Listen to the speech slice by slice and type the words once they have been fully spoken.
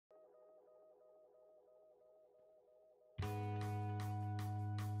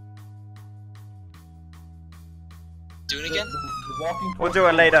Do it again? We'll do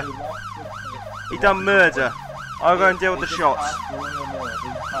it later. He done murder. I'll go and deal with the shots.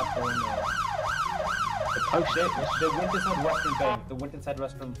 The went inside Western Bank. The went inside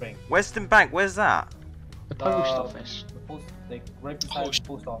Western Bank. Western Bank, where's that? The post office. The post, like right beside the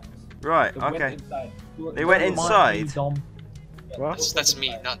post office. Right, They okay. Went inside. They went inside? What? That's me,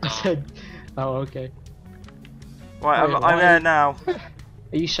 not I Dom. said, oh, okay. Right, Wait, I'm there now.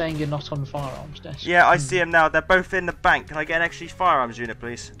 Are you saying you're not on the firearms desk? Yeah, I see them now. They're both in the bank. Can I get an extra firearms unit,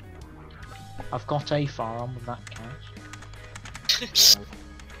 please? I've got a firearm with that counts.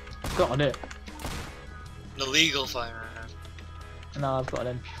 I've got it. An illegal firearm. No, I've got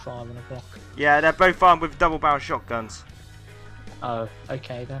an MP5 and a Glock. Yeah, they're both armed with double-barrel shotguns. Oh,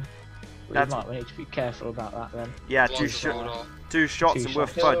 okay then. We need to be careful about that then. Yeah, Block two the road off. shots and we're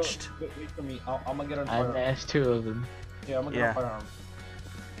fudged. Wait for me. I'm gonna get on And firearm. there's two of them. Yeah, I'm gonna get on firearm.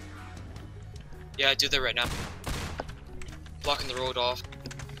 Yeah, do that right now. Blocking the road off.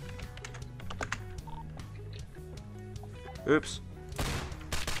 Oops.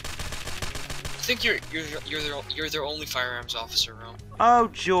 I think you're their only firearms officer, Rome. Oh,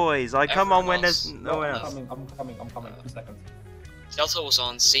 joys. I come on when there's Everyone no one I'm else. coming. 2 seconds. Delta was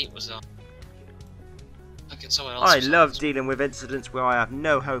on, Saint was on. Okay, someone else I was love on. dealing with incidents where I have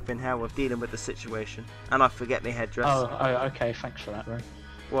no hope in hell of dealing with the situation. And I forget my headdress. Oh, okay, thanks for that, Ray.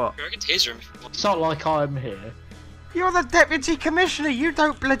 What? I can taser him if you want. It's not like I'm here. You're the deputy commissioner. You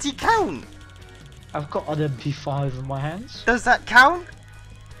don't bloody count. I've got an MP5 in my hands. Does that count?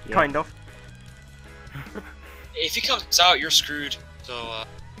 Yeah. Kind of. If he comes out, you're screwed. So,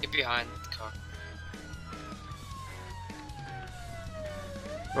 get behind the car.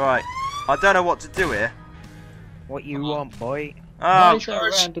 Right. I don't know what to do here. What you want, boy? Why Oh, is there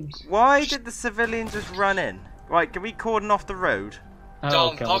a random... why did the civilian just run in? Right, can we cordon off the road? Oh,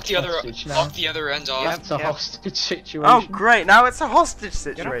 Dom, God, block the hostage other end off. That's a hostage situation. Oh, great! Now it's a hostage off the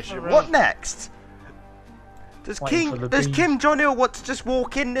situation. road. What next? Does Waiting for the bees. Kim Jong-il want to just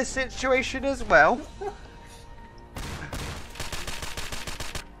walk in this situation as well?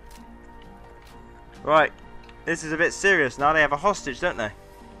 Right, this is a bit serious now. They have a hostage, don't they?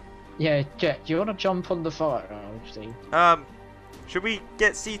 Yeah, Jet, do you want to jump on the firearm, Steve? Should we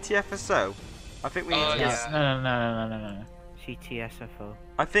get CTFSO? I think we need to yeah. get. No. CTSFO.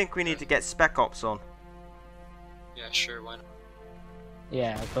 I think we need to get Spec Ops on. Yeah, sure, why not?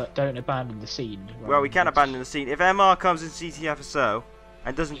 Yeah, but don't abandon the scene. Well, we can abandon the scene. If MR comes in CTFSO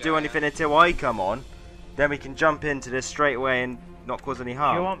and doesn't do anything until I come on, then we can jump into this straight away and not cause any Do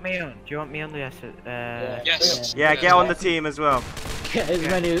harm. you want me on? Do you want me on the Yes. Yeah, get on the team as well. Get as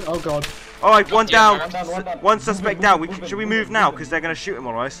many. Oh God. Alright, one Yeah, down. One suspect down. Should we move now? Because they're going to shoot him,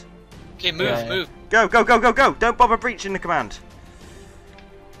 alright? Okay, move, Yeah. move. Go, go, go, go, go. Don't bother breaching the command.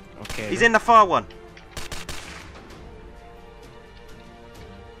 Okay. He's in the far one.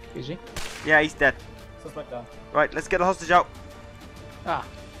 Is he? Yeah, he's dead. Suspect down. Right, let's get the hostage out. Ah.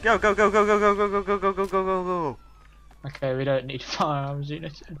 Go, go, go, go, go, go, go, go, go, go, go, go, go, go. Okay, we don't need firearms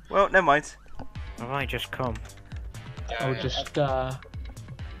unit. Well, never mind. I might just come. Yeah, I'll yeah. just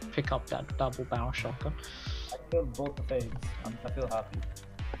pick up that double barrel shotgun. I killed both the things. I feel happy.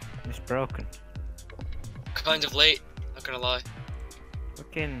 It's broken. Kind of late, not gonna lie.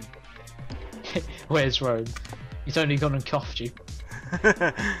 Fucking. Where's Rome? He's only gone and cuffed you.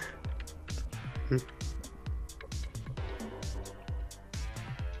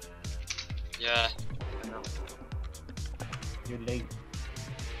 Yeah. You're late.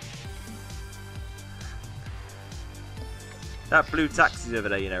 That blue taxi's over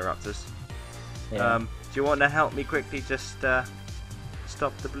there, you know, Raptors. Yeah. Do you want to help me quickly just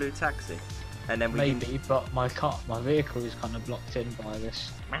stop the blue taxi? And then we Maybe, but my vehicle is kind of blocked in by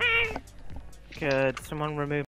this. Could someone remove